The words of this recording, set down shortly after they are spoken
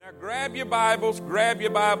grab your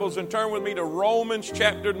Bibles, and turn with me to Romans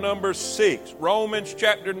chapter number 6. Romans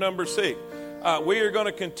chapter number 6. We are going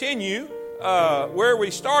to continue where we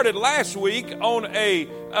started last week on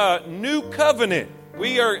a new covenant.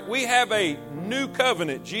 We have a new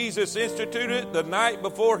covenant. Jesus instituted the night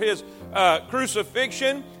before his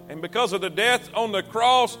crucifixion, and because of the death on the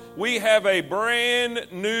cross, we have a brand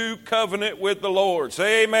new covenant with the Lord.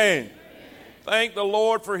 Say amen. Thank the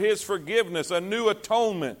Lord for his forgiveness, a new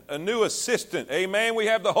atonement, a new assistant. Amen. We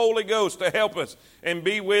have the Holy Ghost to help us and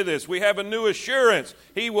be with us. We have a new assurance.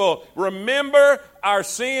 He will remember our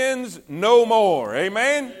sins no more.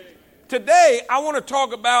 Amen. Today, I want to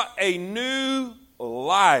talk about a new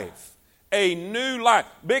life. A new life.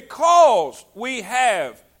 Because we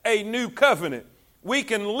have a new covenant, we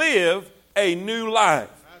can live a new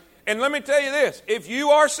life. And let me tell you this, if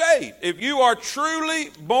you are saved, if you are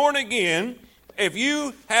truly born again, if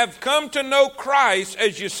you have come to know Christ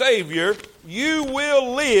as your Savior, you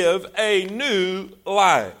will live a new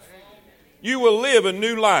life. You will live a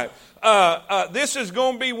new life. This is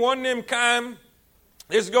going to be one of them kind.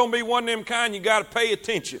 This is going to be one of them kind you got to pay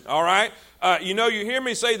attention, all right? You hear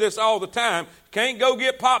me say this all the time. Can't go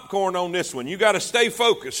get popcorn on this one. You got to stay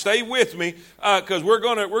focused. Stay with me because we're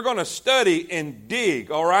gonna study and dig,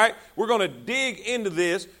 all right? We're going to dig into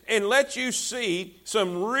this and let you see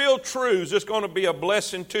some real truths that's going to be a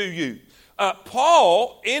blessing to you.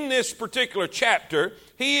 Paul, in this particular chapter,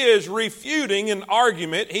 he is refuting an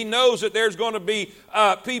argument. He knows that there's going to be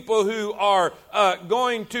people who are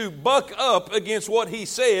going to buck up against what he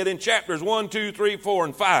said in chapters 1, 2, 3, 4,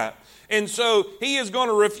 and 5. And so he is going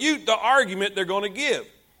to refute the argument they're going to give.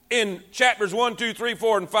 In chapters 1, 2, 3,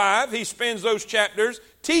 4, and 5, he spends those chapters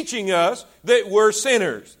teaching us that we're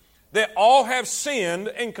sinners, that all have sinned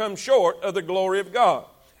and come short of the glory of God.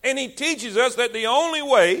 And he teaches us that the only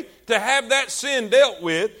way to have that sin dealt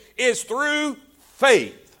with is through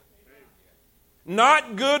faith,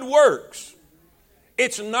 not good works.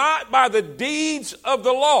 It's not by the deeds of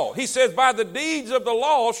the law. He says, by the deeds of the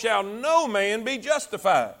law shall no man be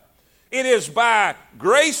justified. It is by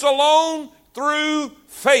grace alone, through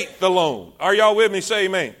faith alone. Are y'all with me? Say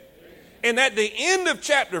amen. And at the end of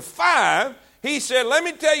chapter 5, he said, let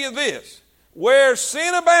me tell you this. Where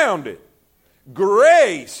sin abounded,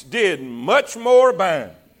 grace did much more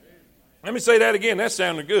abound. Let me say that again. That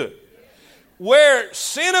sounded good. Where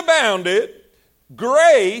sin abounded,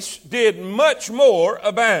 grace did much more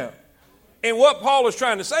abound. And what Paul is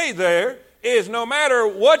trying to say there is no matter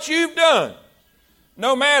what you've done,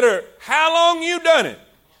 no matter how long you've done it,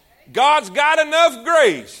 God's got enough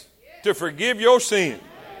grace to forgive your sin.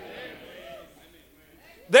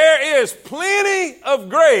 There is plenty of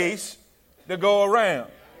grace to go around.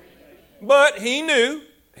 But he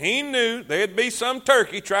knew there'd be some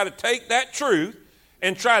turkey try to take that truth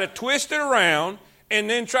and try to twist it around and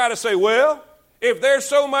then try to say, well, if there's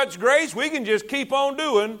so much grace, we can just keep on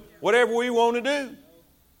doing whatever we want to do.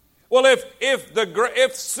 Well,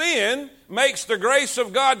 if sin makes the grace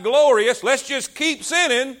of God glorious, let's just keep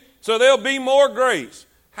sinning so there'll be more grace.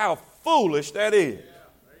 How foolish that is.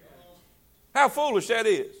 How foolish that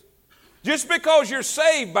is. Just because you're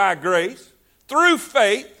saved by grace, through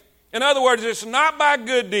faith, in other words, it's not by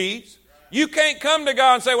good deeds, you can't come to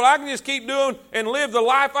God and say, well, I can just keep doing and live the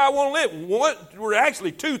life I want to live.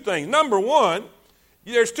 Actually, two things. Number one,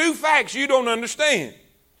 there's two facts you don't understand.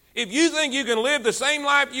 If you think you can live the same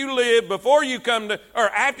life you live before you come to, or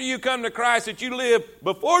after you come to Christ that you live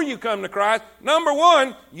before you come to Christ, number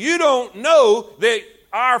one, you don't know that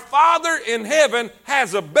our Father in heaven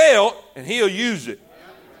has a belt and he'll use it.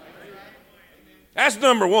 That's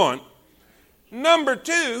number one. Number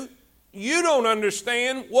two, you don't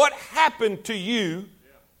understand what happened to you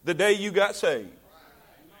the day you got saved.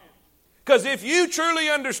 Because if you truly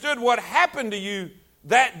understood what happened to you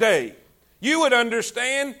that day, you would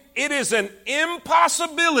understand it is an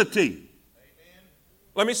impossibility.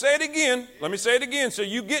 Let me say it again so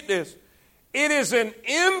you get this. It is an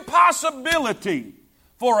impossibility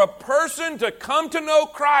for a person to come to know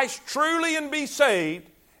Christ truly and be saved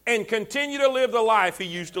and continue to live the life he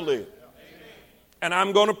used to live. And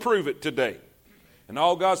I'm going to prove it today. And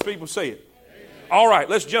all God's people say it. All right,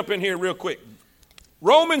 let's jump in here real quick.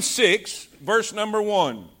 Romans 6, verse number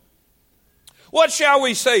 1. What shall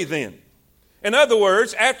we say then? In other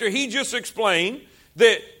words, after he just explained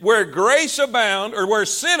that where grace abounded, or where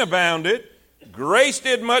sin abounded, grace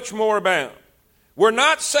did much more abound. We're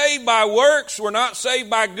not saved by works. We're not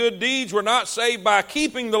saved by good deeds. We're not saved by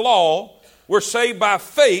keeping the law. We're saved by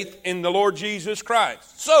faith in the Lord Jesus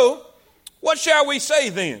Christ. So, what shall we say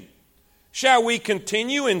then? Shall we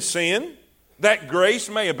continue in sin that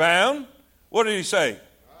grace may abound? What did he say?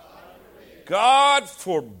 God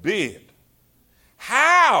forbid.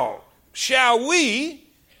 How shall we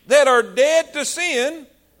that are dead to sin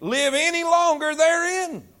live any longer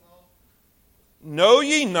therein? Know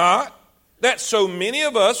ye not that so many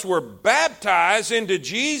of us were baptized into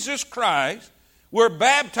Jesus Christ, were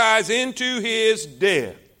baptized into his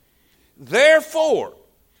death? Therefore,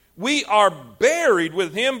 we are buried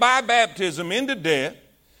with him by baptism into death,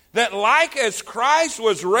 that like as Christ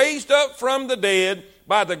was raised up from the dead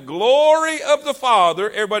by the glory of the Father,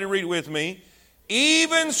 everybody read with me,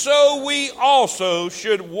 even so we also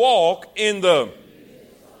should walk in the...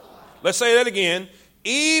 Let's say that again.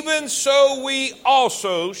 Even so we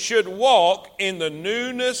also should walk in the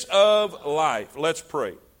newness of life. Let's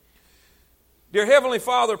pray. Dear Heavenly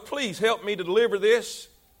Father, please help me to deliver this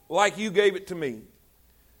like you gave it to me.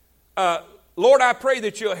 Lord, I pray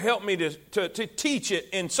that you'll help me to teach it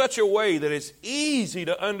in such a way that it's easy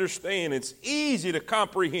to understand, it's easy to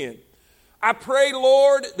comprehend. I pray,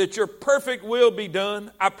 Lord, that your perfect will be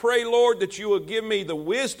done. I pray, Lord, that you will give me the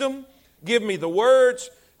wisdom, give me the words,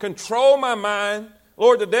 control my mind.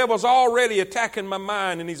 Lord, the devil's already attacking my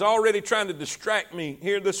mind, and he's already trying to distract me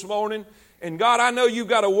here this morning. And God, I know you've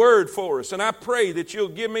got a word for us, and I pray that you'll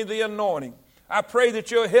give me the anointing. I pray that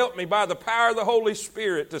you'll help me by the power of the Holy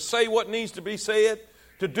Spirit to say what needs to be said,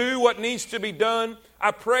 to do what needs to be done.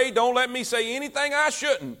 I pray don't let me say anything I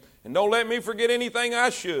shouldn't, and don't let me forget anything I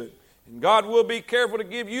should. And God will be careful to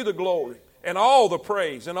give you the glory and all the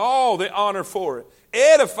praise and all the honor for it.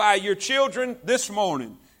 Edify your children this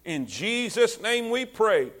morning. In Jesus' name we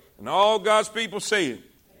pray. And all God's people say it.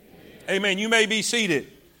 Amen. You may be seated.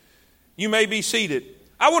 You may be seated.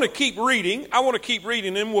 I want to keep reading.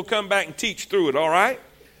 And we'll come back and teach through it, all right?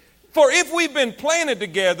 For if we've been planted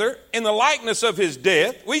together in the likeness of his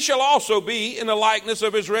death, we shall also be in the likeness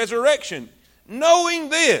of his resurrection. Knowing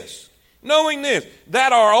this,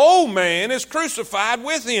 that our old man is crucified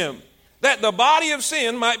with him, that the body of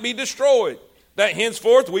sin might be destroyed, that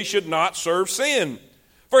henceforth we should not serve sin.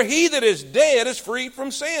 For he that is dead is freed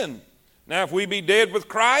from sin. Now if we be dead with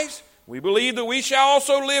Christ, we believe that we shall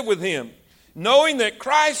also live with him, knowing that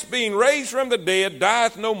Christ, being raised from the dead,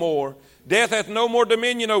 dieth no more. Death hath no more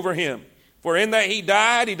dominion over him. For in that he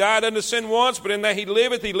died unto sin once, but in that he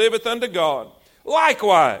liveth unto God.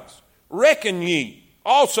 Likewise, reckon ye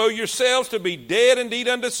also yourselves to be dead indeed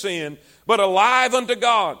unto sin, but alive unto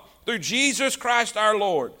God, through Jesus Christ our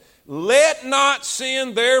Lord. Let not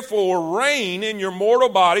sin therefore reign in your mortal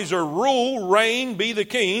bodies, or rule, reign, be the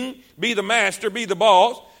king, be the master, be the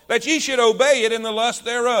boss, that ye should obey it in the lust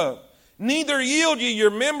thereof. Neither yield ye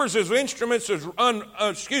your members as instruments of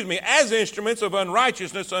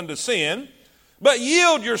unrighteousness unto sin, but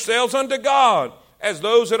yield yourselves unto God as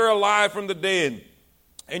those that are alive from the dead,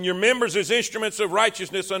 and your members as instruments of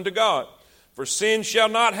righteousness unto God. For sin shall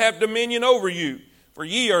not have dominion over you, for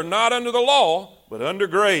ye are not under the law, but under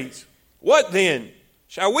grace. What then?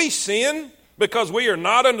 Shall we sin because we are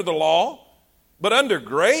not under the law, but under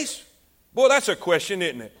grace? Boy, that's a question,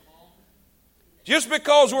 isn't it? Just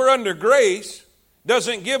because we're under grace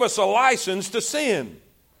doesn't give us a license to sin.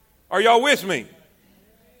 Are y'all with me?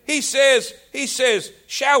 He says,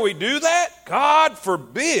 shall we do that? God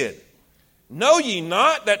forbid. Know ye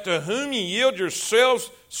not that to whom ye yield yourselves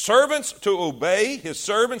servants to obey, his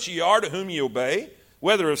servants ye are to whom ye obey,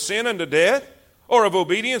 whether of sin unto death, or of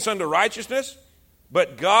obedience unto righteousness?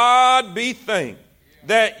 But God be thanked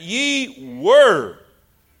that ye were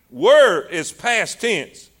is past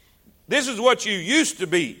tense. This is what you used to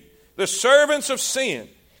be, the servants of sin.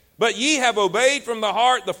 But ye have obeyed from the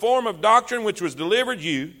heart the form of doctrine which was delivered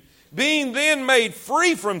you. Being then made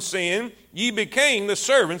free from sin, ye became the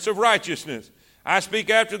servants of righteousness. I speak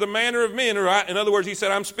after the manner of men. In other words, he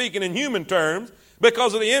said, I'm speaking in human terms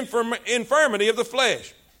because of the infirmity of the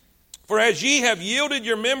flesh. For as ye have yielded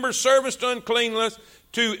your members servants to uncleanness,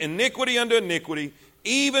 to iniquity unto iniquity,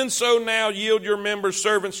 even so now yield your members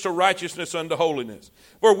servants to righteousness unto holiness.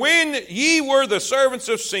 For when ye were the servants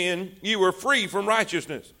of sin, ye were free from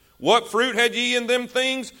righteousness. What fruit had ye in them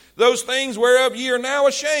things? Those things whereof ye are now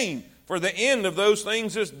ashamed. For the end of those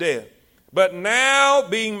things is death. But now,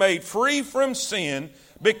 being made free from sin,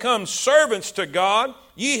 become servants to God,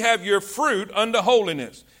 ye have your fruit unto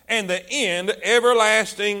holiness, and the end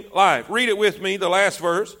everlasting life. Read it with me, the last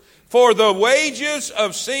verse. For the wages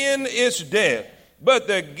of sin is death, but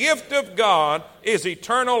the gift of God is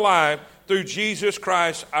eternal life through Jesus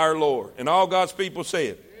Christ our Lord. And all God's people say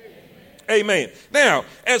it. Amen. Now,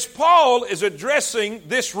 as Paul is addressing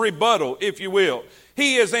this rebuttal, if you will,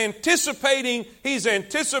 he's anticipating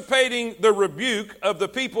the rebuke of the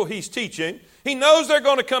people he's teaching. He knows they're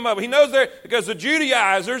going to come up. He knows because the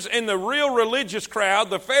Judaizers and the real religious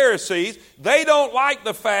crowd, the Pharisees, they don't like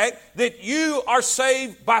the fact that you are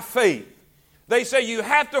saved by faith. They say you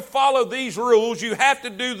have to follow these rules, you have to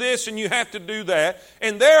do this and you have to do that.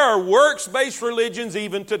 And there are works-based religions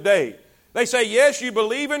even today. They say, yes, you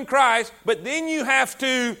believe in Christ, but then you have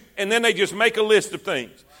to, and then they just make a list of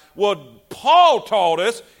things. Well, Paul taught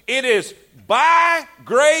us it is by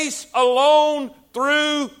grace alone,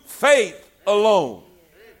 through faith alone.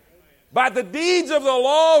 By the deeds of the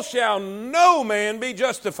law shall no man be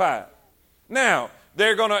justified. Now,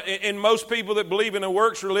 they're going to, and most people that believe in a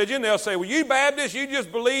works religion, they'll say, well, you Baptists, you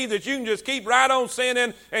just believe that you can just keep right on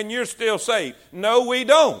sinning and you're still saved. No, we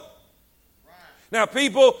don't. Now,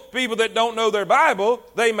 people that don't know their Bible,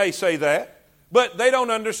 they may say that, but they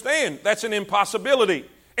don't understand. That's an impossibility.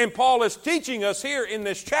 And Paul is teaching us here in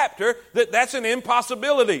this chapter that that's an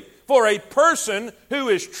impossibility for a person who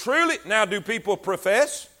is truly... Now, do people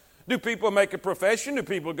profess? Do people make a profession? Do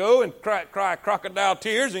people go and cry crocodile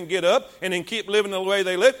tears and get up and then keep living the way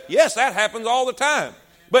they live? Yes, that happens all the time.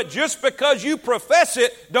 But just because you profess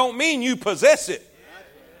it don't mean you possess it.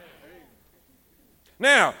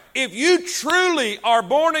 Now, if you truly are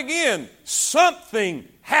born again, something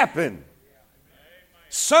happened.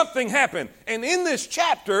 Something happened. And in this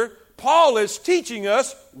chapter, Paul is teaching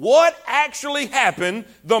us what actually happened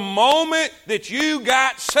the moment that you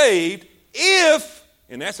got saved, if,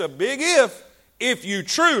 and that's a big if you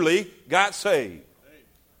truly got saved.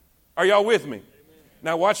 Are y'all with me?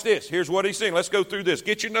 Now watch this. Here's what he's saying. Let's go through this.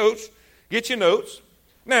 Get your notes. Get your notes.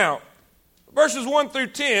 Now, verses 1 through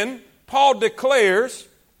 10, Paul declares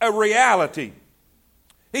a reality.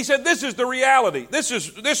 He said, this is the reality. This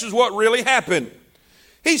is what really happened.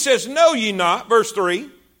 He says, know ye not, verse 3,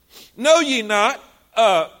 know ye not,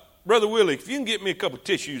 Brother Willie, if you can get me a couple of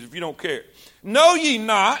tissues if you don't care. Know ye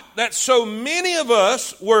not that so many of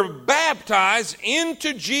us were baptized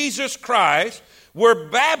into Jesus Christ, were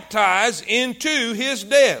baptized into his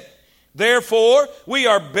death. Therefore, we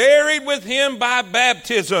are buried with him by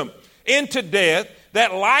baptism into death,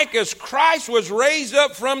 that like as Christ was raised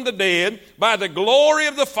up from the dead by the glory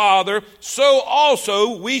of the Father, so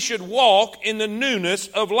also we should walk in the newness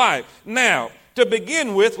of life. Now, to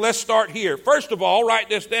begin with, let's start here. First of all, write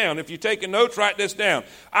this down. If you're taking notes, write this down.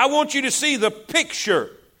 I want you to see the picture.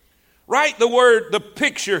 Write the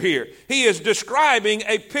picture here. He is describing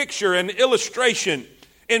a picture, an illustration.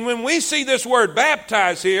 And when we see this word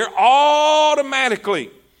baptize here,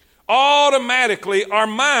 automatically our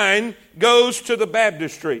mind goes to the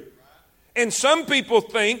baptistry. And some people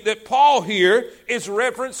think that Paul here is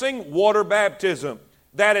referencing water baptism.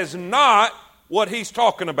 That is not what he's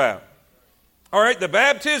talking about. All right, the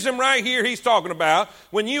baptism right here he's talking about,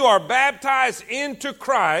 when you are baptized into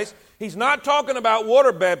Christ, he's not talking about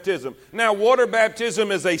water baptism. Now, water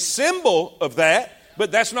baptism is a symbol of that, but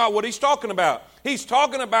that's not what he's talking about. He's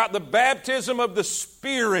talking about the baptism of the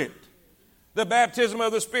Spirit. The baptism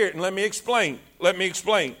of the Spirit. And let me explain.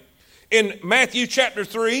 In Matthew chapter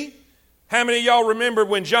 3, how many of y'all remember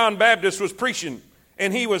when John Baptist was preaching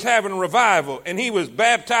and he was having revival and he was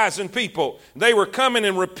baptizing people? They were coming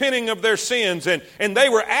and repenting of their sins and they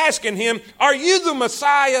were asking him, are you the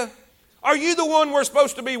Messiah? Are you the one we're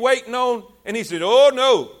supposed to be waiting on? And he said, oh,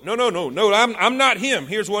 no, I'm not him.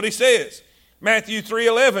 Here's what he says. Matthew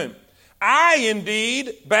 3:11. I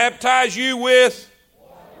indeed baptize you with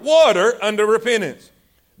water unto repentance.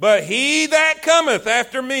 But he that cometh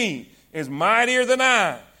after me is mightier than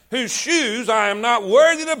I, whose shoes I am not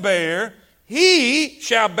worthy to bear. He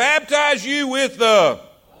shall baptize you with the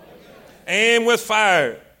and with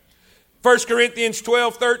fire. 1 Corinthians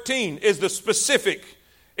 12:13 is the specific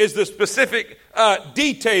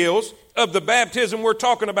details of the baptism we're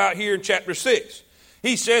talking about here in chapter 6.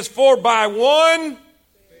 He says, for by one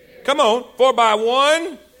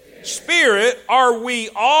Spirit are we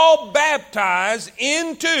all baptized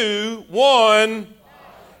into one.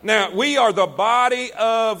 Now, we are the body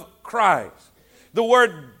of Christ. The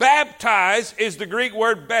word baptize is the Greek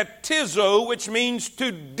word baptizo, which means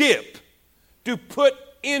to dip, to put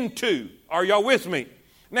into. Are y'all with me?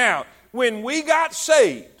 Now, when we got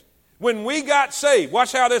saved,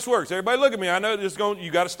 watch how this works. Everybody look at me. I know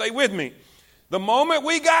you got to stay with me. The moment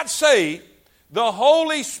we got saved, the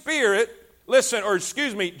Holy Spirit,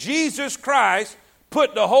 Jesus Christ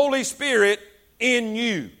put the Holy Spirit in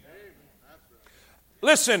you.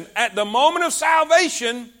 Listen, at the moment of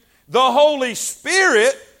salvation, the Holy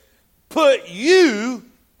Spirit put you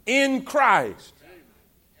in Christ.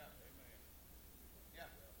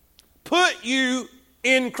 put you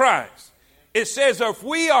in Christ. It says, if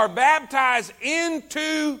we are baptized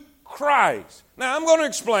into Christ. Now, I'm going to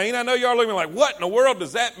explain. I know y'all are looking like, what in the world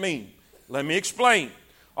does that mean? Let me explain.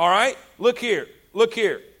 All right? Look here. Look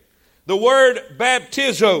here. The word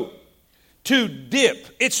baptizo, to dip.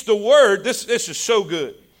 It's the word, this is so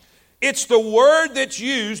good. It's the word that's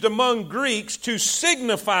used among Greeks to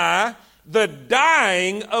signify the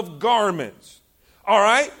dyeing of garments. All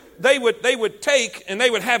right? They would take and they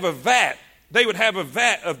would have a vat. They would have a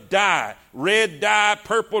vat of dye, red dye,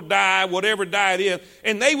 purple dye, whatever dye it is.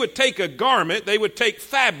 And they would take a garment, they would take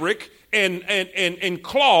fabric and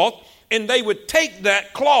cloth, and they would take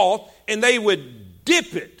that cloth and they would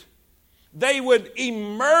dip it. They would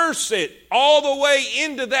immerse it all the way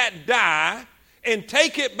into that dye and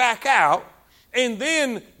take it back out, and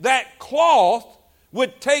then that cloth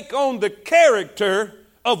would take on the character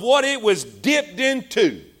of what it was dipped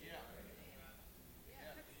into.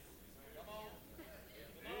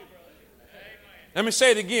 Let me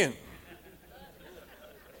say it again.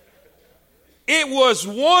 It was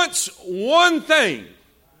once one thing,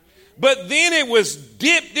 but then it was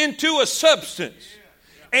dipped into a substance.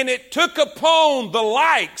 And it took upon the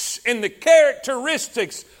likes and the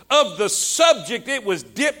characteristics of the subject it was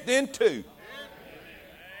dipped into.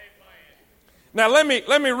 Now let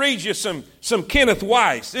me read you some Kenneth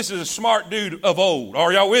Weiss. This is a smart dude of old.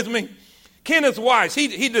 Are y'all with me? Kenneth Weiss,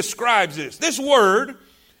 he describes this. This word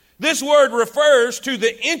refers to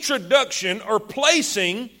the introduction or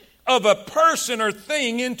placing of a person or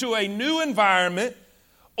thing into a new environment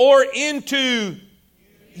or into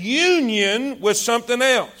union with something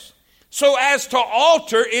else, so as to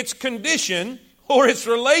alter its condition or its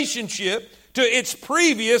relationship to its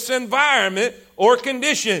previous environment or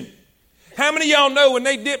condition. How many of y'all know when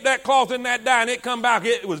they dipped that cloth in that dye and it come back,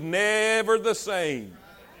 it was never the same?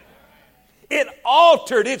 It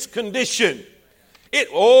altered its condition.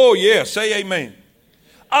 Say amen.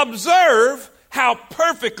 Observe how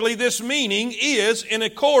perfectly this meaning is in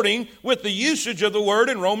according with the usage of the word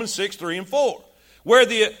in Romans 6, 3 and 4. Where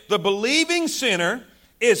the believing sinner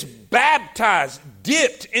is baptized,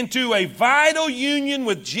 dipped into a vital union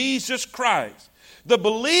with Jesus Christ. The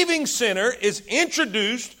believing sinner is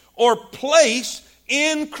introduced or placed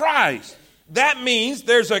in Christ. That means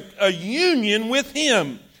there's a union with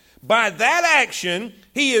Him. By that action,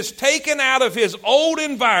 he is taken out of his old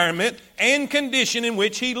environment and condition in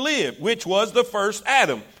which he lived, which was the first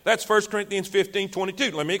Adam. That's 1 Corinthians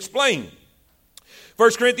 15:22. Let me explain.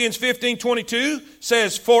 1 Corinthians 15:22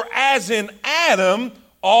 says, for as in Adam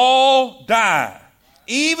all die,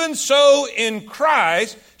 even so in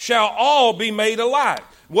Christ shall all be made alive.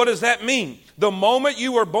 What does that mean? The moment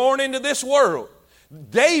you were born into this world,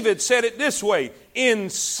 David said it this way, in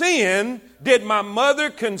sin did my mother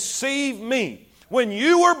conceive me. When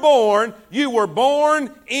you were born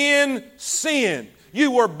in sin.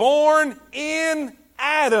 You were born in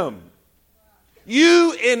Adam.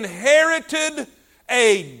 You inherited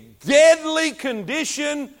a deadly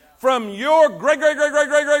condition from your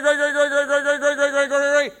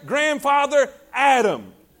great-grandfather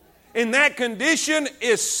Adam. And that condition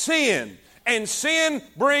is sin. And sin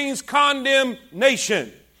brings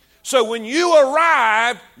condemnation. So when you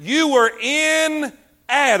arrived, you were in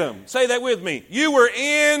Adam. Say that with me. You were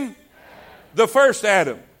in the first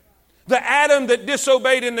Adam. The Adam that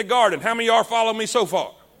disobeyed in the garden. How many of y'all follow me so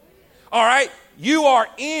far? All right. You are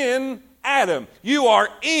in Adam. You are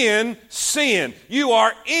in sin. You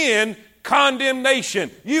are in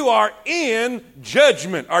condemnation. You are in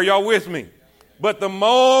judgment. Are y'all with me? But the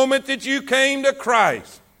moment that you came to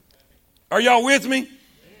Christ, are y'all with me?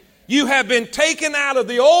 You have been taken out of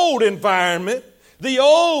the old environment, the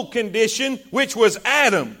old condition, which was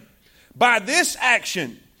Adam. By this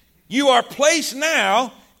action, you are placed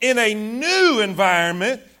now in a new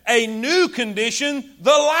environment, a new condition,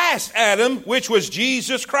 the last Adam, which was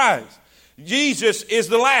Jesus Christ. Jesus is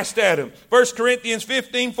the last Adam. 1 Corinthians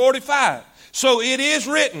 15:45. So it is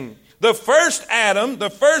written, the first Adam,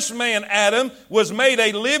 the first man Adam, was made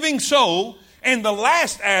a living soul, and the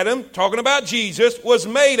last Adam, talking about Jesus, was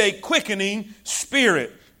made a quickening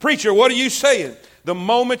spirit. Preacher, what are you saying? The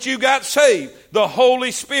moment you got saved, the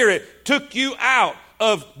Holy Spirit took you out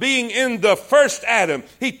of being in the first Adam.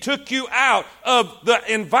 He took you out of the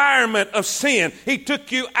environment of sin. He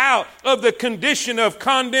took you out of the condition of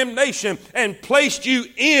condemnation and placed you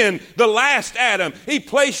in the last Adam. He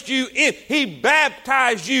placed you in, He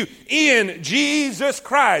baptized you in Jesus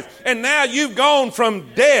Christ. And now you've gone from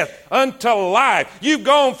death unto life. You've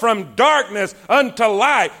gone from darkness unto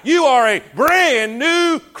light. You are a brand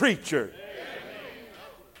new creature.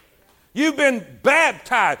 You've been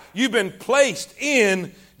baptized. You've been placed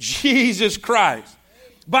in Jesus Christ.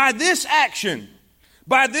 By this action,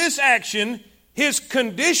 his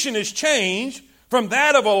condition is changed from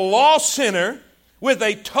that of a lost sinner with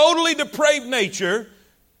a totally depraved nature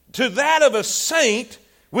to that of a saint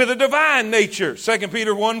with a divine nature. 2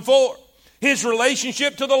 Peter 1:4. His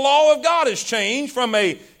relationship to the law of God has changed from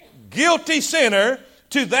a guilty sinner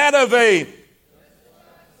to that of a...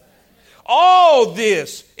 All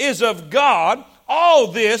this is of God. All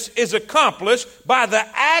this is accomplished by the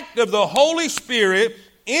act of the Holy Spirit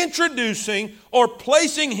introducing or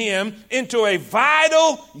placing him into a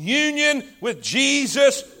vital union with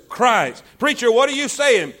Jesus Christ. Preacher, what are you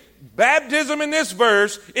saying? Baptism in this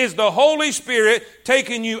verse is the Holy Spirit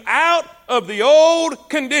taking you out of the old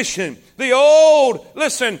condition, the old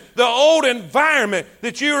environment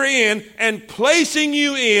that you were in and placing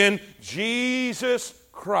you in Jesus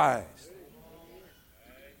Christ.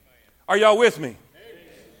 Are y'all with me?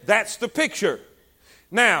 That's the picture.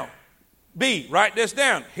 Now, B, write this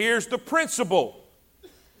down. Here's the principle.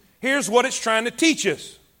 Here's what it's trying to teach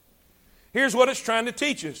us. Here's what it's trying to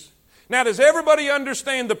teach us. Now, does everybody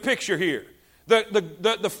understand the picture here?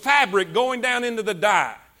 The fabric going down into the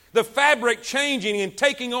dye. The fabric changing and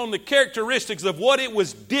taking on the characteristics of what it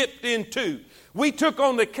was dipped into. We took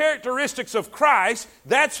on the characteristics of Christ.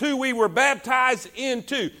 That's who we were baptized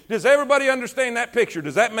into. Does everybody understand that picture?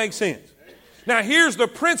 Does that make sense? Now, here's the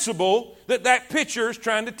principle that picture is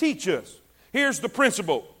trying to teach us. Here's the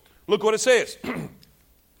principle. Look what it says.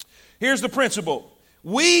 Here's the principle.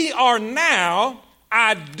 We are now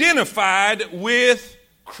identified with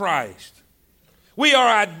Christ. We are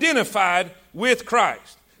identified with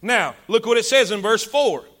Christ. Now, look what it says in verse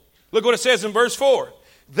 4. Look what it says in verse 4.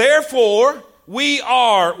 Therefore, we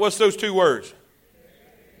are, what's those two words?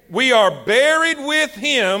 We are buried with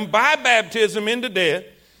him by baptism into death,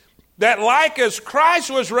 that like as Christ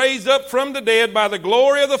was raised up from the dead by the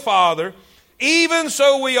glory of the Father, even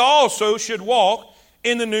so we also should walk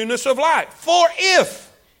in the newness of life. For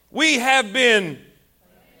if we have been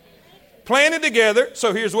planted together,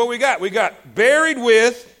 so here's what we got. We got buried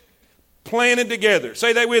with, planted together.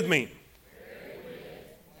 Say that with me.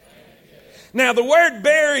 Now the word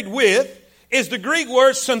buried with is the Greek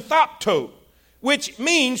word synthopto, which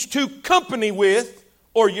means to company with,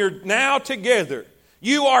 or you're now together.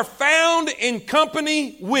 You are found in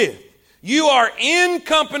company with. You are in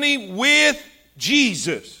company with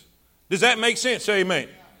Jesus. Does that make sense? Say amen.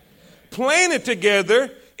 Planted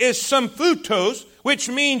together is symphutos, which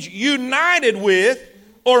means united with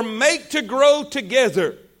or make to grow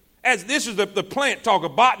together. As this is the plant talk, a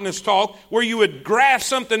botanist talk, where you would graft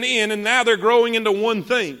something in and now they're growing into one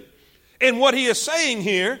thing. And what he is saying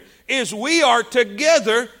here is we are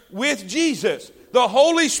together with Jesus. The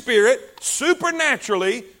Holy Spirit,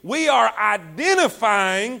 supernaturally, we are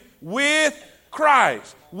identifying with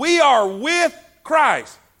Christ. We are with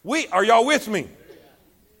Christ. Are y'all with me?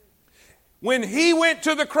 When he went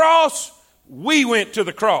to the cross, we went to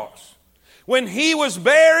the cross. When he was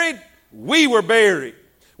buried, we were buried.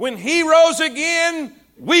 When he rose again,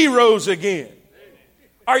 we rose again.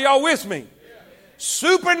 Are y'all with me?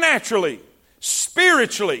 Supernaturally,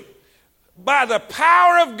 spiritually, by the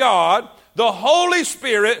power of God, the Holy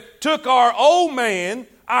Spirit took our old man,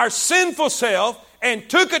 our sinful self, and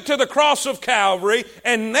took it to the cross of Calvary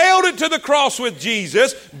and nailed it to the cross with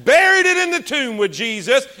Jesus, buried it in the tomb with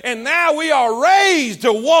Jesus, and now we are raised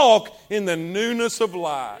to walk in the newness of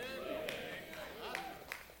life.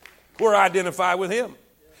 We're identified with him.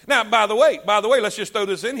 Now, by the way, let's just throw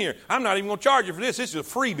this in here. I'm not even going to charge you for this. This is a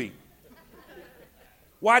freebie.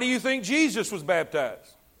 Why do you think Jesus was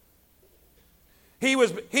baptized? He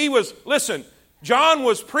was, listen, John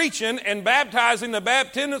was preaching and baptizing the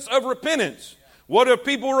baptism of repentance. What do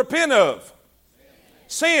people repent of?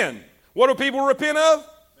 Sin. What do people repent of?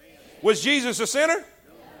 Was Jesus a sinner?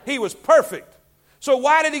 He was perfect. So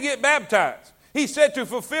why did he get baptized? He said to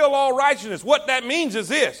fulfill all righteousness. What that means is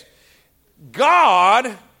this.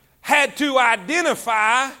 God had to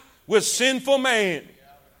identify with sinful man.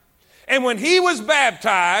 And when he was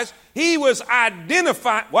baptized, he was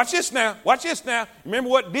identified. Watch this now. Remember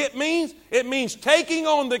what dip means? It means taking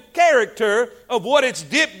on the character of what it's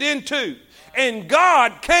dipped into. And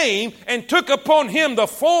God came and took upon him the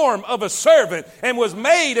form of a servant and was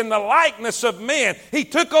made in the likeness of men. He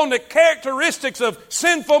took on the characteristics of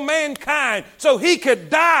sinful mankind so he could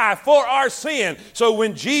die for our sin. So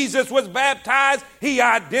when Jesus was baptized, he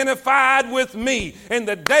identified with me. And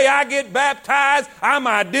the day I get baptized, I'm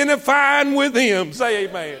identifying with him. Say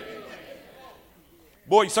amen.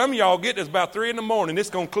 Boy, some of y'all get this about 3 a.m. It's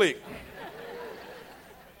going to click.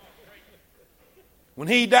 When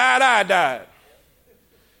he died, I died.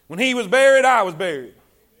 When he was buried, I was buried.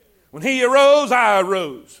 When he arose, I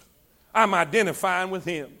arose. I'm identifying with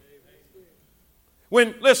him.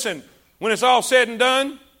 When it's all said and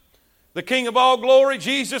done, the King of all glory,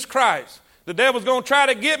 Jesus Christ, the devil's going to try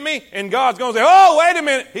to get me, and God's going to say, oh, wait a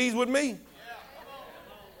minute, he's with me.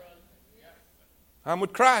 I'm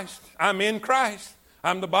with Christ. I'm in Christ.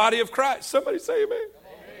 I'm the body of Christ. Somebody say amen.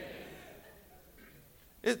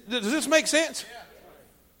 Does this make sense?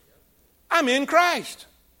 I'm in Christ.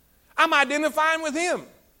 I'm identifying with him.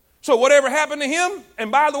 So whatever happened to him,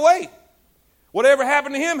 and by the way, whatever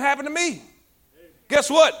happened to him happened to me. Guess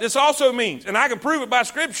what? This also means, and I can prove it by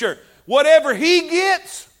Scripture, whatever he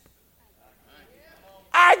gets,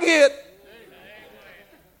 I get.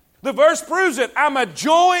 The verse proves it. I'm a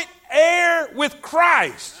joint heir with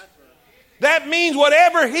Christ. That means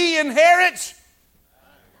whatever he inherits.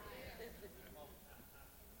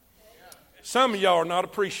 Some of y'all are not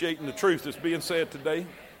appreciating the truth that's being said today.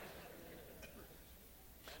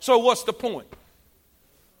 So what's the point?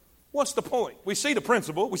 What's the point? We see the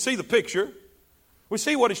principle. We see the picture. We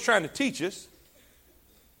see what he's trying to teach us.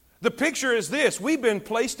 The picture is this. We've been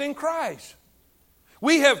placed in Christ.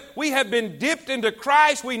 We have been dipped into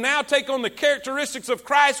Christ. We now take on the characteristics of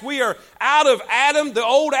Christ. We are out of Adam, the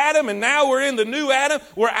old Adam, and now we're in the new Adam.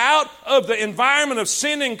 We're out of the environment of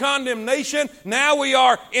sin and condemnation. Now we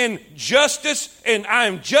are in justice, and I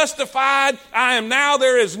am justified.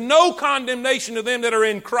 There is no condemnation to them that are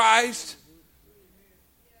in Christ.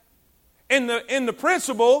 And the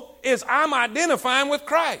principle is I'm identifying with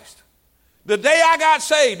Christ. The day I got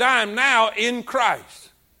saved, I am now in Christ.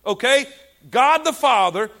 Okay? God the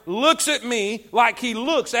Father looks at me like he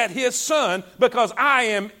looks at his Son because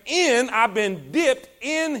I've been dipped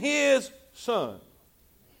in his Son.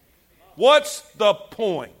 What's the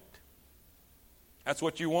point? That's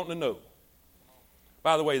what you want to know.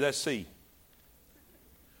 By the way, that's C.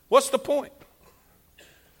 What's the point?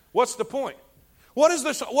 What's the point? What is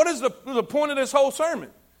the point of this whole sermon?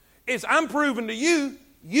 Is I'm proving to you,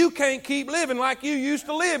 you can't keep living like you used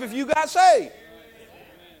to live if you got saved.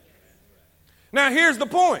 Now, here's the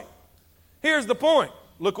point. Here's the point.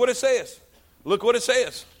 Look what it says. Look what it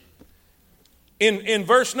says. In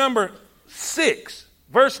verse number 6.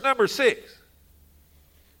 Verse number 6.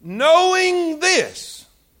 Knowing this,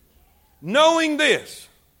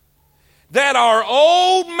 that our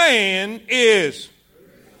old man is...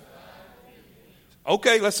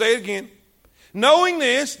 Okay, let's say it again. Knowing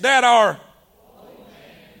this, that our...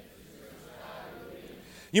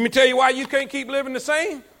 You mean tell you why you can't keep living the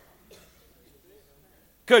same?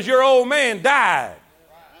 Because your old man died.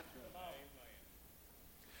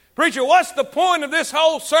 Preacher, what's the point of this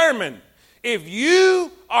whole sermon? If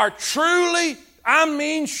you are truly,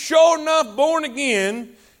 sure enough born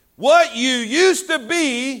again, what you used to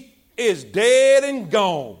be is dead and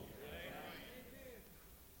gone.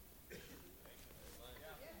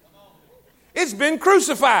 It's been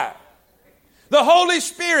crucified. The Holy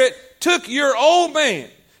Spirit took your old man,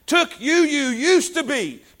 took you used to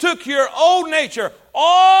be, took your old nature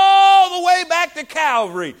all the way back to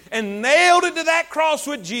Calvary and nailed it to that cross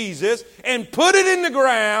with Jesus and put it in the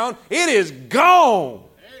ground. It is gone.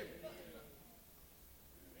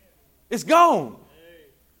 It's gone.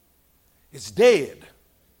 It's dead.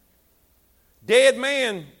 Dead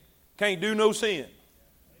man can't do no sin.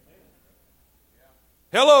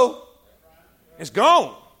 Hello? It's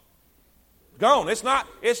gone. Gone.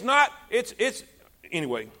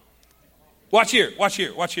 Anyway. Watch here.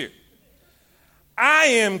 I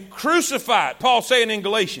am crucified. Paul saying in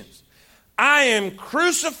Galatians, I am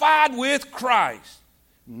crucified with Christ.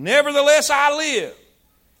 Nevertheless I live.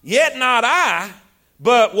 Yet not I,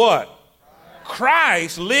 but what?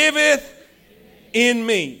 Christ liveth in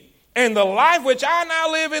me. And the life which I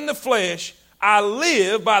now live in the flesh, I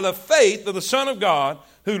live by the faith of the Son of God,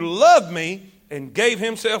 who loved me and gave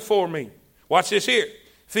himself for me. Watch this here.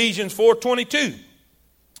 Ephesians 4:22.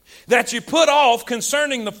 That you put off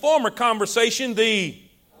concerning the former conversation the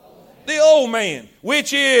old man,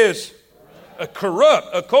 which is corrupt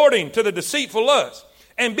according to the deceitful lust,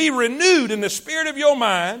 and be renewed in the spirit of your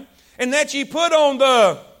mind, and that ye put on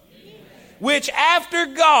the which after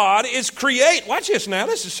God is created. Watch this now.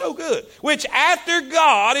 This is so good. Which after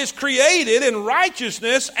God is created in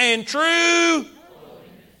righteousness and true.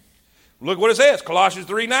 Look what it says. Colossians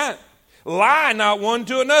 3:9. Lie not one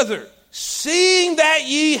to another, seeing that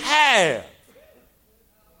ye have.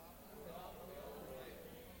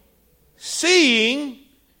 Seeing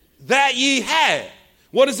that ye have.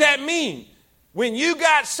 What does that mean? When you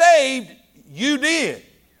got saved, you did.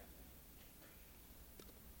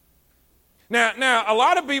 Now, a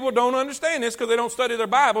lot of people don't understand this because they don't study their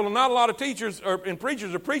Bible, and not a lot of teachers and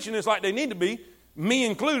preachers are preaching this like they need to be, me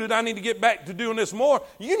included. I need to get back to doing this more.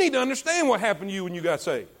 You need to understand what happened to you when you got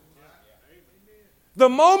saved. The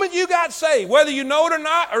moment you got saved, whether you know it or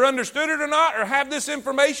not, or understood it or not, or have this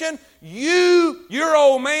information, your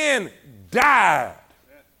old man died.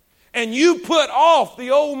 And you put off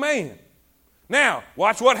the old man. Now,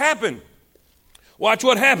 watch what happened. Watch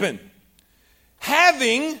what happened.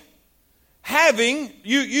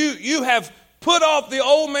 You have put off the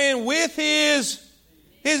old man with his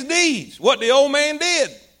deeds, what the old man did,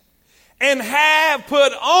 and have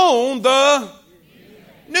put on the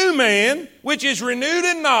new man, which is renewed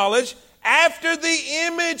in knowledge after the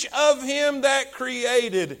image of him that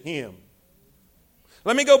created him.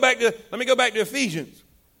 Let me go back to Ephesians.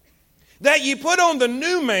 That ye put on the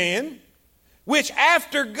new man, which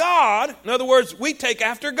after God, in other words, we take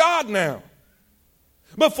after God now.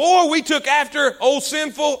 Before we took after old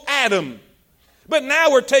sinful Adam. But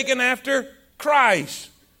now we're taking after Christ,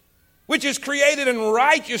 which is created in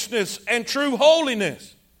righteousness and true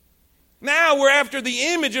holiness. Now we're after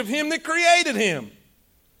the image of him that created him.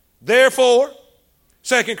 Therefore,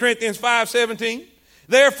 2 Corinthians 5:17,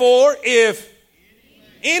 therefore if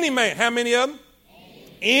any man, how many of them?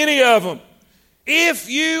 Any of them. If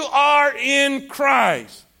you are in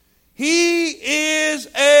Christ, he is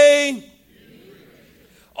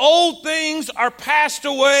old things are passed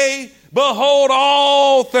away. Behold,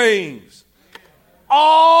 all things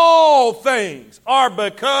are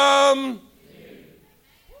become.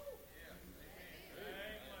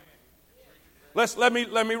 Let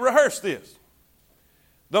me rehearse this.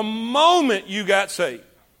 The moment you got saved,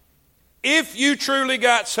 if you truly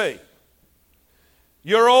got saved,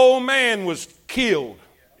 your old man was killed.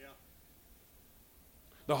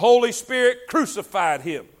 The Holy Spirit crucified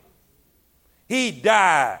him. He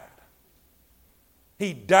died.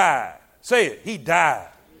 He died. Say it. He died.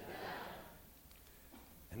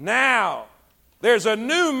 And now there's a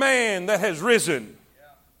new man that has risen.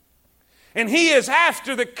 And he is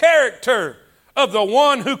after the character of the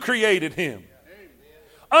one who created him.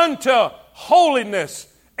 Unto holiness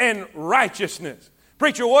and righteousness.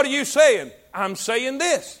 Preacher, what are you saying? I'm saying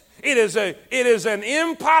this. It is an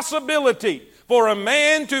impossibility for a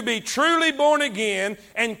man to be truly born again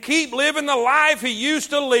and keep living the life he used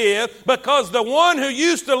to live, because the one who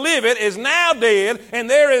used to live it is now dead, and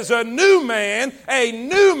there is a new man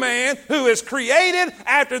who is created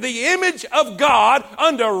after the image of God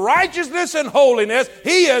under righteousness and holiness.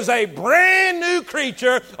 He is a brand new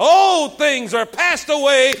creature. Old things are passed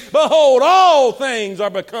away. Behold, all things are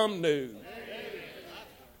become new.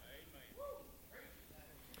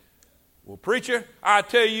 Well, preacher, I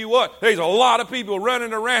tell you what, there's a lot of people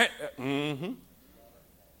running around. Mm-hmm.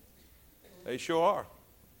 They sure are.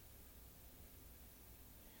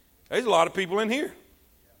 There's a lot of people in here.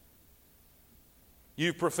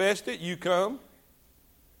 You've professed it, you come,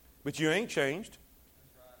 but you ain't changed.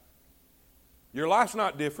 Your life's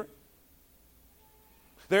not different.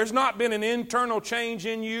 There's not been an internal change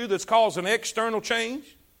in you that's caused an external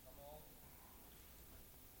change.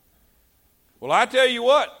 Well, I tell you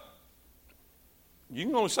what, you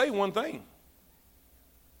can only say one thing.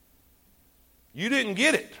 You didn't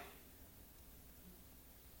get it.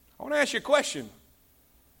 I want to ask you a question.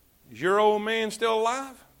 Is your old man still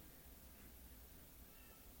alive?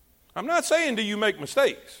 I'm not saying do you make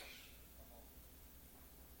mistakes.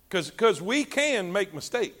 Because we can make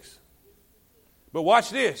mistakes. But watch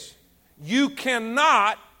this. You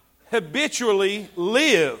cannot habitually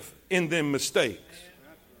live in them mistakes.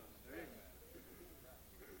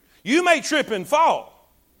 You may trip and fall,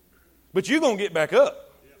 but you're going to get back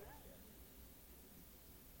up.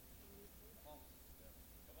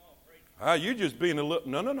 You're just being a little...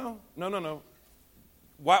 No.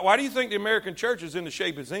 Why do you think the American church is in the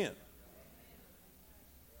shape it's in?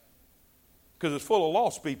 Because it's full of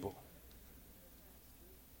lost people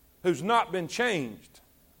who's not been changed.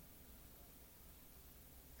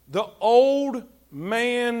 The old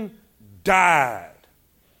man died.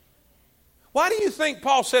 Why do you think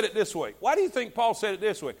Paul said it this way?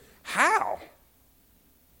 How?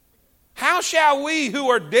 How shall we who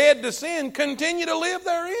are dead to sin continue to live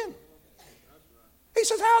therein? He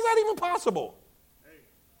says, how is that even possible?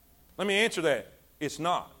 Let me answer that. It's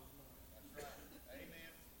not.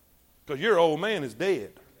 Because your old man is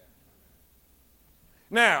dead.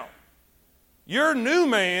 Now, your new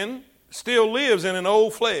man still lives in an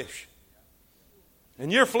old flesh.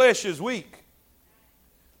 And your flesh is weak.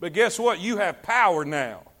 But guess what? You have power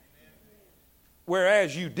now,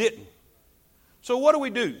 whereas you didn't. So what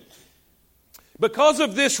do? Because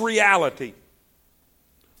of this reality,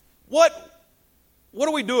 what what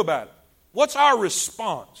do we do about it? What's our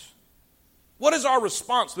response? What is our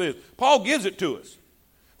response to this? Paul gives it to us.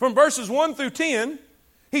 From verses 1 through 10,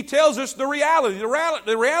 he tells us the reality.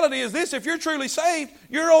 The reality is this: if you're truly saved,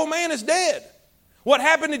 your old man is dead. What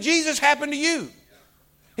happened to Jesus happened to you.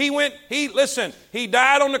 He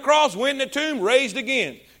died on the cross, went in the tomb, raised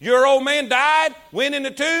again. Your old man died, went in the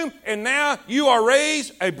tomb, and now you are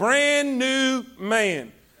raised a brand new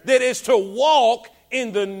man that is to walk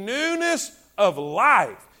in the newness of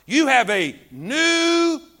life. You have a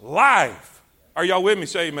new life. Are y'all with me?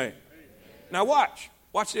 Say amen. Now watch.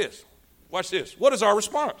 Watch this. Watch this. What is our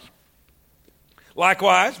response?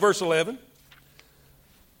 Likewise, verse 11.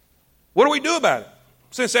 What do we do about it?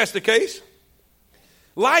 Since that's the case.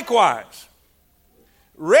 Likewise,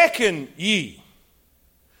 reckon ye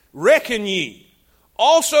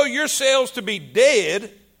also yourselves to be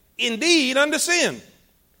dead indeed unto sin,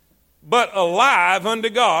 but alive unto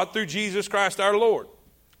God through Jesus Christ our Lord.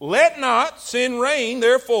 Let not sin reign,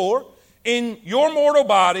 therefore, in your mortal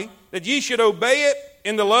body, that ye should obey it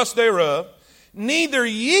in the lust thereof. Neither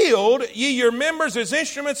yield ye your members as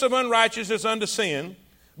instruments of unrighteousness unto sin,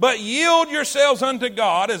 but yield yourselves unto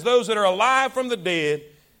God as those that are alive from the dead,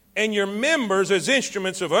 and your members as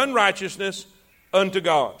instruments of unrighteousness unto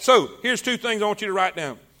God. So, here's two things I want you to write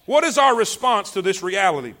down. What is our response to this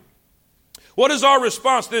reality? What is our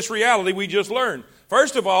response to this reality we just learned?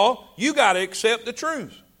 First of all, you got to accept the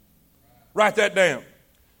truth. Write that down.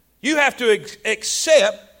 You have to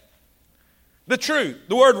accept the truth.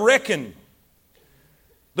 The word reckon.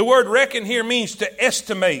 The word reckon here means to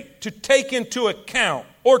estimate, to take into account,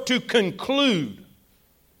 or to conclude.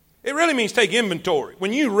 It really means take inventory.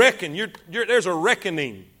 When you reckon, there's a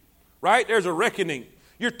reckoning, right? There's a reckoning.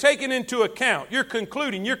 You're taking into account. You're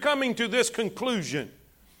concluding. You're coming to this conclusion.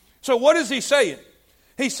 So what is he saying?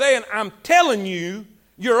 He's saying, I'm telling you,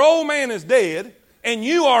 your old man is dead, and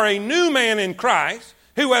you are a new man in Christ,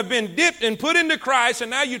 who have been dipped and put into Christ,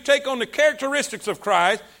 and now you take on the characteristics of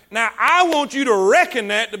Christ. Now, I want you to reckon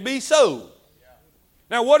that to be so.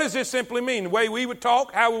 Now, what does this simply mean? The way we would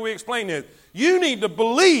talk, how would we explain this? You need to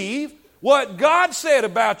believe what God said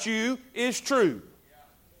about you is true.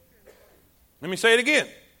 Let me say it again.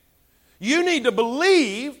 You need to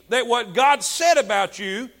believe that what God said about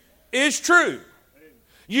you is true.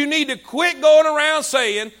 You need to quit going around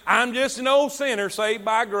saying, I'm just an old sinner saved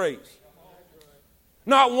by grace.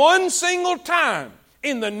 Not one single time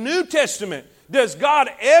in the New Testament does God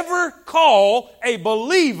ever call a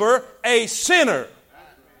believer a sinner.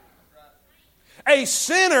 A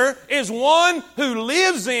sinner is one who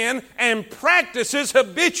lives in and practices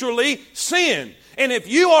habitually sin. And if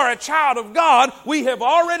you are a child of God, we have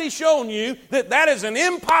already shown you that that is an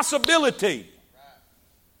impossibility.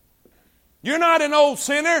 You're not an old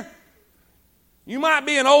sinner. You might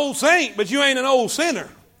be an old saint, but you ain't an old sinner.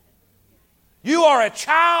 You are a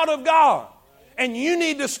child of God. And you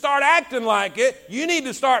need to start acting like it. You need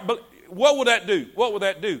to start. What will that do? What will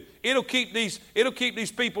that do? It'll keep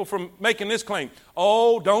these people from making this claim.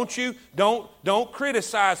 Oh, don't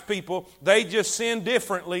criticize people. They just sin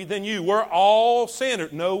differently than you. We're all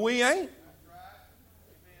sinners. No, we ain't.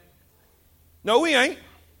 No, we ain't.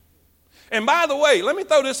 And by the way, let me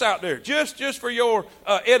throw this out there, just for your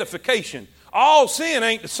edification. All sin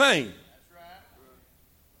ain't the same.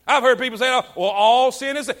 I've heard people say, oh, well, all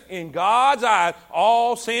sin is, in God's eyes,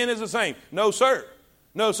 all sin is the same. No, sir.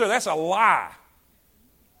 No, sir, that's a lie.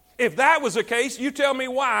 If that was the case, you tell me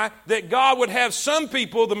why that God would have some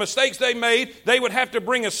people, the mistakes they made, they would have to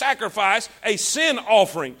bring a sacrifice, a sin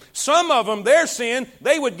offering. Some of them, their sin,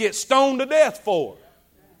 they would get stoned to death for.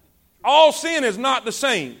 All sin is not the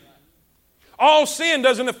same. All sin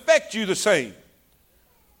doesn't affect you the same.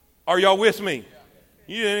 Are y'all with me?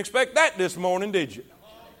 You didn't expect that this morning, did you?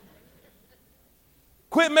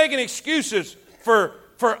 Quit making excuses for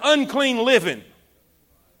unclean living.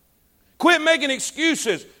 Quit making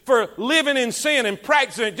excuses for living in sin and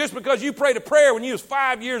practicing it just because you prayed a prayer when you was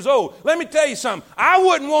 5 years old. Let me tell you something. I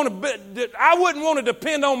wouldn't want to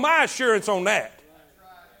depend on my assurance on that.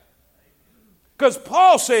 Because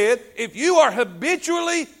Paul said, if you are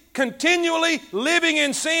habitually, continually living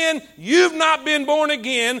in sin, you've not been born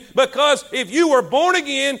again, because if you were born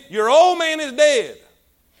again, your old man is dead.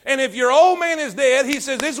 And if your old man is dead, he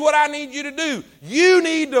says, this is what I need you to do. You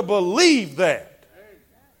need to believe that.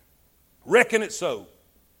 Reckon it so.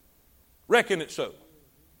 Reckon it so.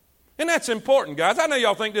 And that's important, guys. I know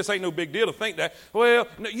y'all think this ain't no big deal to think that. Well,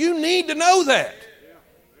 you need to know that.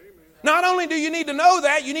 Not only do you need to know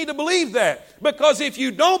that, you need to believe that. Because if you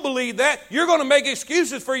don't believe that, you're going to make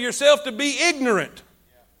excuses for yourself to be ignorant.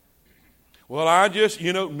 Well,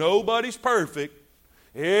 nobody's perfect.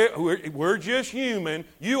 We're just human.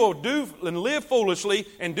 You will do and live foolishly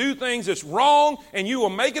and do things that's wrong, and you will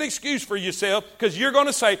make an excuse for yourself because you're going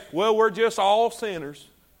to say, well, we're just all sinners.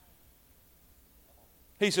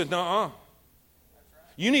 He says, nuh-uh.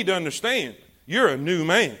 You need to understand, you're a new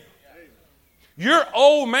man. Your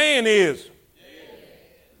old man is.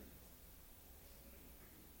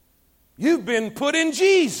 You've been put in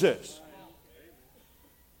Jesus.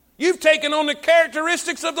 You've taken on the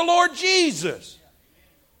characteristics of the Lord Jesus.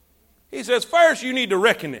 He says, first you need to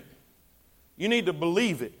reckon it. You need to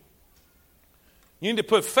believe it. You need to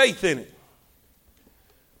put faith in it.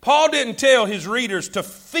 Paul didn't tell his readers to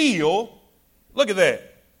feel. Look at that.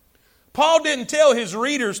 Paul didn't tell his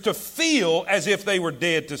readers to feel as if they were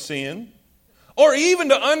dead to sin, or even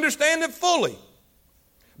to understand it fully,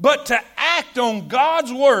 but to act on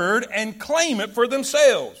God's word and claim it for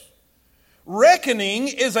themselves. Reckoning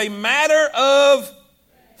is a matter of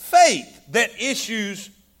faith that issues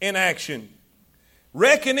in action.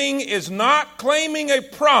 Reckoning is not claiming a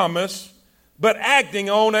promise, but acting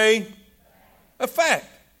on a fact.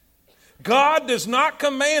 God does not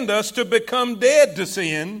command us to become dead to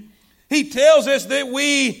sin. He tells us that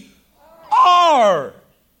we are.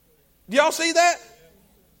 Do y'all see that?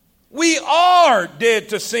 We are dead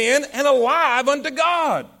to sin and alive unto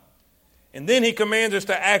God. And then he commands us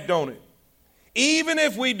to act on it. Even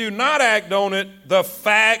if we do not act on it, the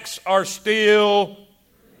facts are still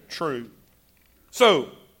true. So,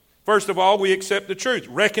 first of all, we accept the truth.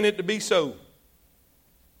 Reckon it to be so.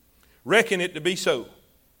 Reckon it to be so.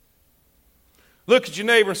 Look at your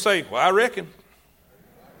neighbor and say, well, I reckon.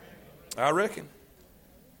 I reckon.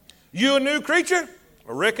 You a new creature?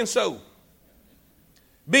 I reckon so.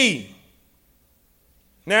 B,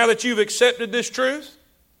 now that you've accepted this truth,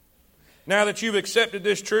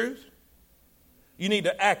 you need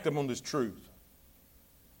to act upon this truth.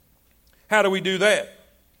 How do we do that?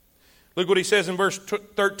 Look what he says in verse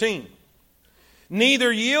 13.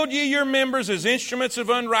 Neither yield ye your members as instruments of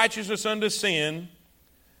unrighteousness unto sin.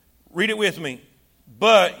 Read it with me.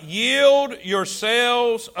 But yield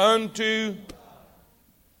yourselves unto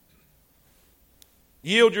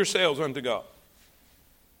God.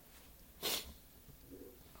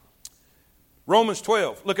 Romans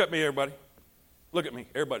 12. Look at me, everybody. Look at me,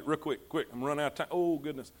 everybody, real quick. I'm running out of time. Oh,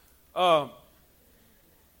 goodness.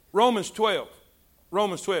 Romans 12.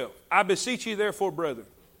 I beseech you, therefore, brethren,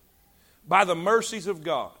 by the mercies of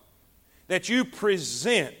God, that you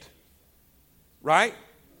present, right?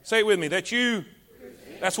 Say it with me.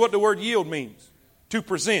 That's what the word yield means. To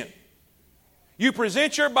present. You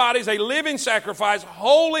present your bodies a living sacrifice,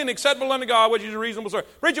 holy and acceptable unto God, which is a reasonable service.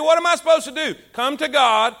 Preacher, what am I supposed to do? Come to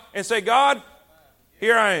God and say, God,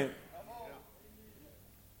 here I am.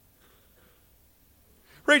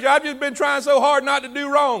 Preacher, I've just been trying so hard not to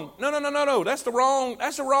do wrong. No. That's wrong.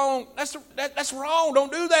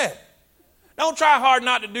 Don't do that. Don't try hard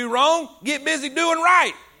not to do wrong. Get busy doing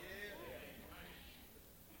right.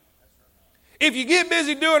 If you get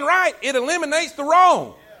busy doing right, it eliminates the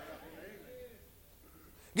wrong.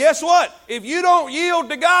 Guess what? If you don't yield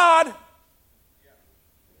to God,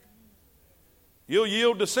 you'll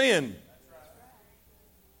yield to sin.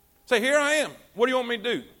 Say, here I am. What do you want me to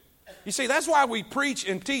do? You see, that's why we preach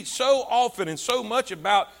and teach so often and so much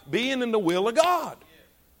about being in the will of God.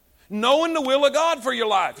 Knowing the will of God for your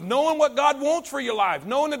life. Knowing what God wants for your life.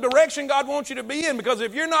 Knowing the direction God wants you to be in. Because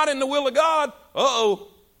if you're not in the will of God, uh-oh.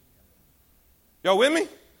 Y'all with me?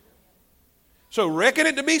 So reckon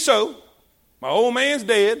it to be so. My old man's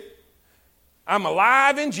dead. I'm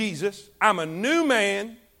alive in Jesus. I'm a new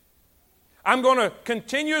man. I'm going to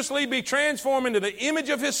continuously be transformed into the image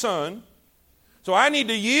of His Son. So I need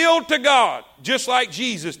to yield to God just like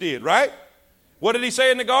Jesus did, right? What did He say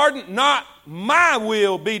in the garden? Not my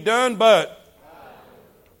will be done, but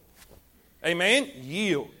amen.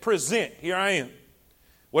 Yield. Present. Here I am.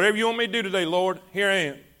 Whatever you want me to do today, Lord, here I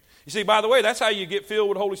am. You see, by the way, that's how you get filled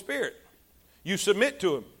with the Holy Spirit. You submit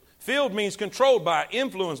to Him. Filled means controlled by,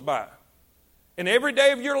 influenced by. And every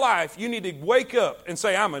day of your life, you need to wake up and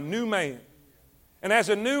say, I'm a new man. And as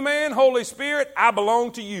a new man, Holy Spirit, I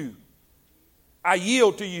belong to you. I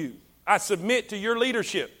yield to you. I submit to your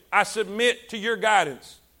leadership. I submit to your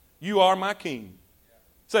guidance. You are my King.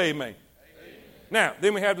 Say amen. Amen. Now,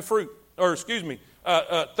 then we have the fruit.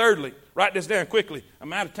 Thirdly, write this down quickly.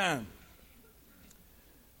 I'm out of time.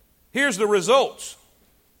 Here's the results.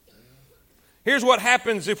 Here's what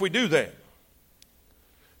happens if we do that.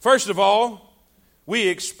 First of all, we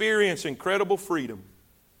experience incredible freedom.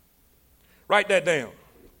 Write that down.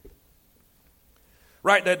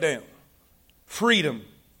 Write that down. Freedom.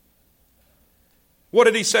 What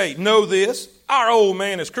did he say? Know this, our old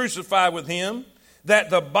man is crucified with Him, that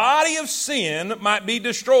the body of sin might be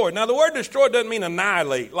destroyed. Now, the word destroyed doesn't mean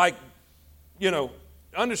annihilate. Like,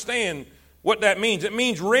 understand what that means. It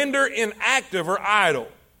means render inactive or idle.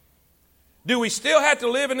 Do we still have to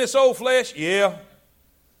live in this old flesh? Yeah.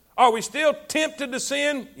 Are we still tempted to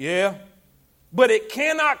sin? Yeah. But it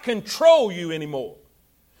cannot control you anymore.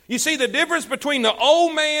 You see the difference between the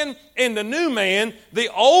old man and the new man? The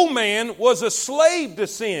old man was a slave to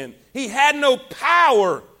sin. He had no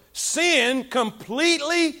power. Sin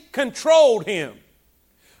completely controlled him.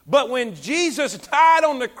 But when Jesus died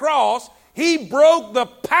on the cross, he broke the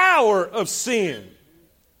power of sin.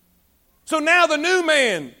 So now the new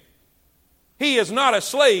man, he is not a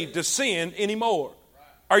slave to sin anymore.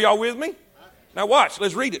 Are y'all with me? Now watch,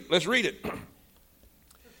 let's read it. Let's read it.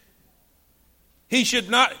 He should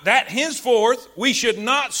not, that henceforth we should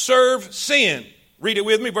not serve sin. Read it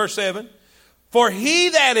with me, verse 7. For he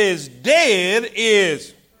that is dead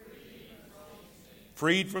is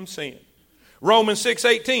freed from sin. Romans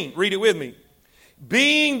 6:18, read it with me.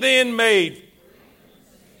 Being then made,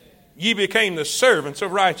 ye became the servants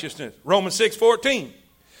of righteousness. Romans 6:14.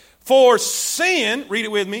 For sin, read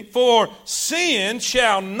it with me, for sin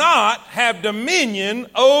shall not have dominion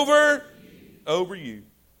over you.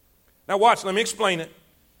 Now watch, let me explain it.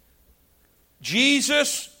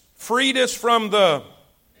 Jesus freed us from the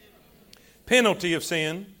penalty of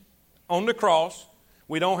sin on the cross.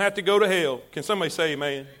 We don't have to go to hell. Can somebody say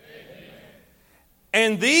amen?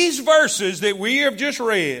 And these verses that we have just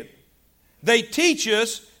read, they teach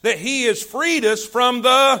us that he has freed us from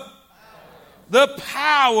the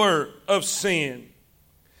power of sin.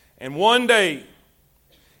 And one day,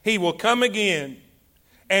 he will come again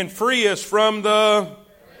and free us from the...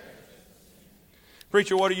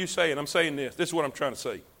 Preacher, what are you saying? I'm saying this. This is what I'm trying to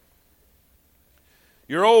say.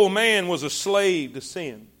 Your old man was a slave to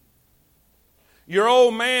sin. Your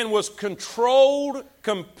old man was controlled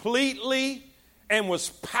completely and was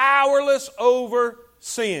powerless over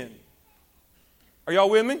sin. Are y'all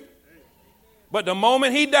with me? But the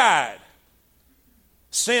moment he died,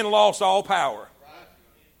 sin lost all power.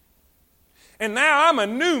 And now I'm a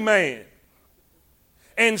new man.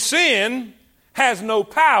 And sin has no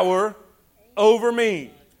power over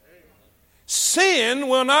me. Sin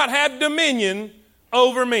will not have dominion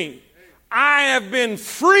over me. I have been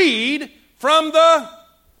freed from the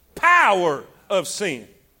power of sin.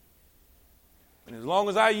 And as long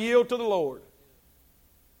as I yield to the Lord.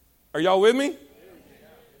 Are y'all with me?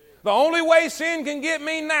 The only way sin can get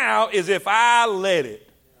me now is if I let it.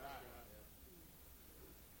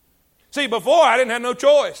 See, before I didn't have no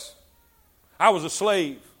choice. I was a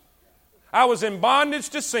slave. I was in bondage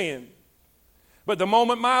to sin. But the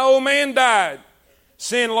moment my old man died,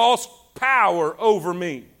 sin lost power over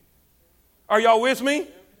me. Are y'all with me?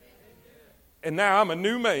 And now I'm a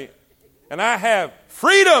new man. And I have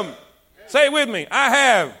freedom. Say it with me. I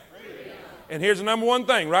have. And here's the number one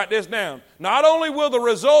thing. Write this down. Not only will the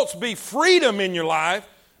results be freedom in your life,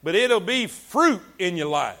 but it'll be fruit in your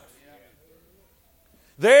life.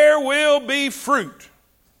 There will be fruit.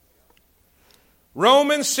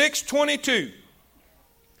 Romans 6:22.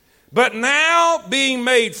 But now being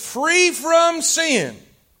made free from sin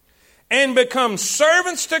and become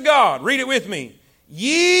servants to God. Read it with me.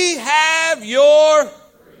 Ye have your...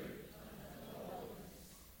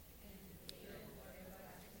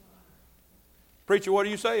 Preacher, what are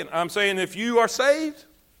you saying? I'm saying if you are saved,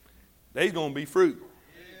 there's going to be fruit.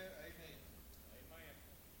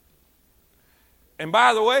 And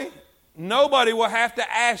by the way, nobody will have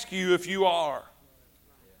to ask you if you are.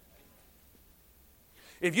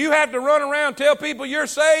 If you have to run around and tell people you're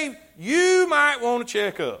saved, you might want to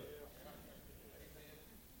check up.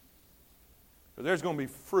 But there's going to be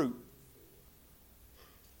fruit.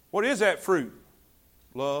 What is that fruit?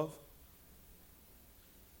 Love,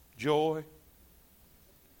 joy,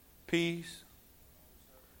 peace,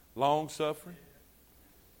 long-suffering,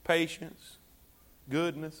 patience,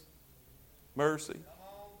 goodness, mercy.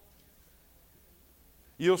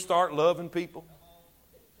 You'll start loving people.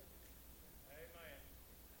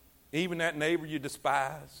 Even that neighbor you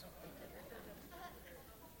despise.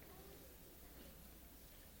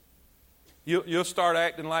 You'll start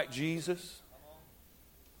acting like Jesus.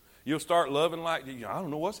 You'll start loving like, I don't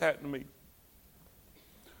know what's happened to me.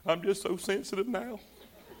 I'm just so sensitive now.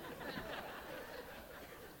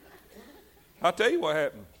 I'll tell you what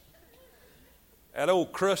happened. That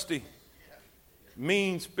old crusty,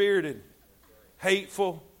 mean-spirited,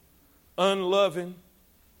 hateful, unloving,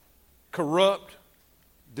 corrupt,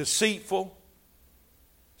 deceitful,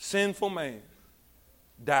 sinful man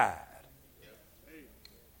died.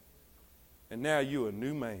 And now you're a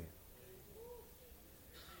new man.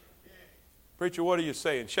 Preacher, what are you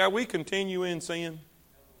saying? Shall we continue in sin,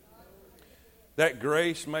 that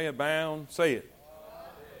grace may abound? Say it.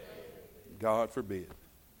 God forbid.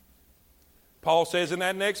 Paul says in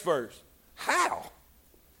that next verse, how?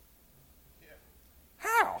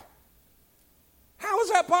 How? How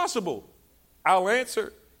is that possible? I'll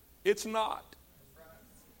answer, it's not.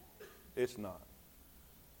 It's not.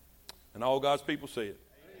 And all God's people say it.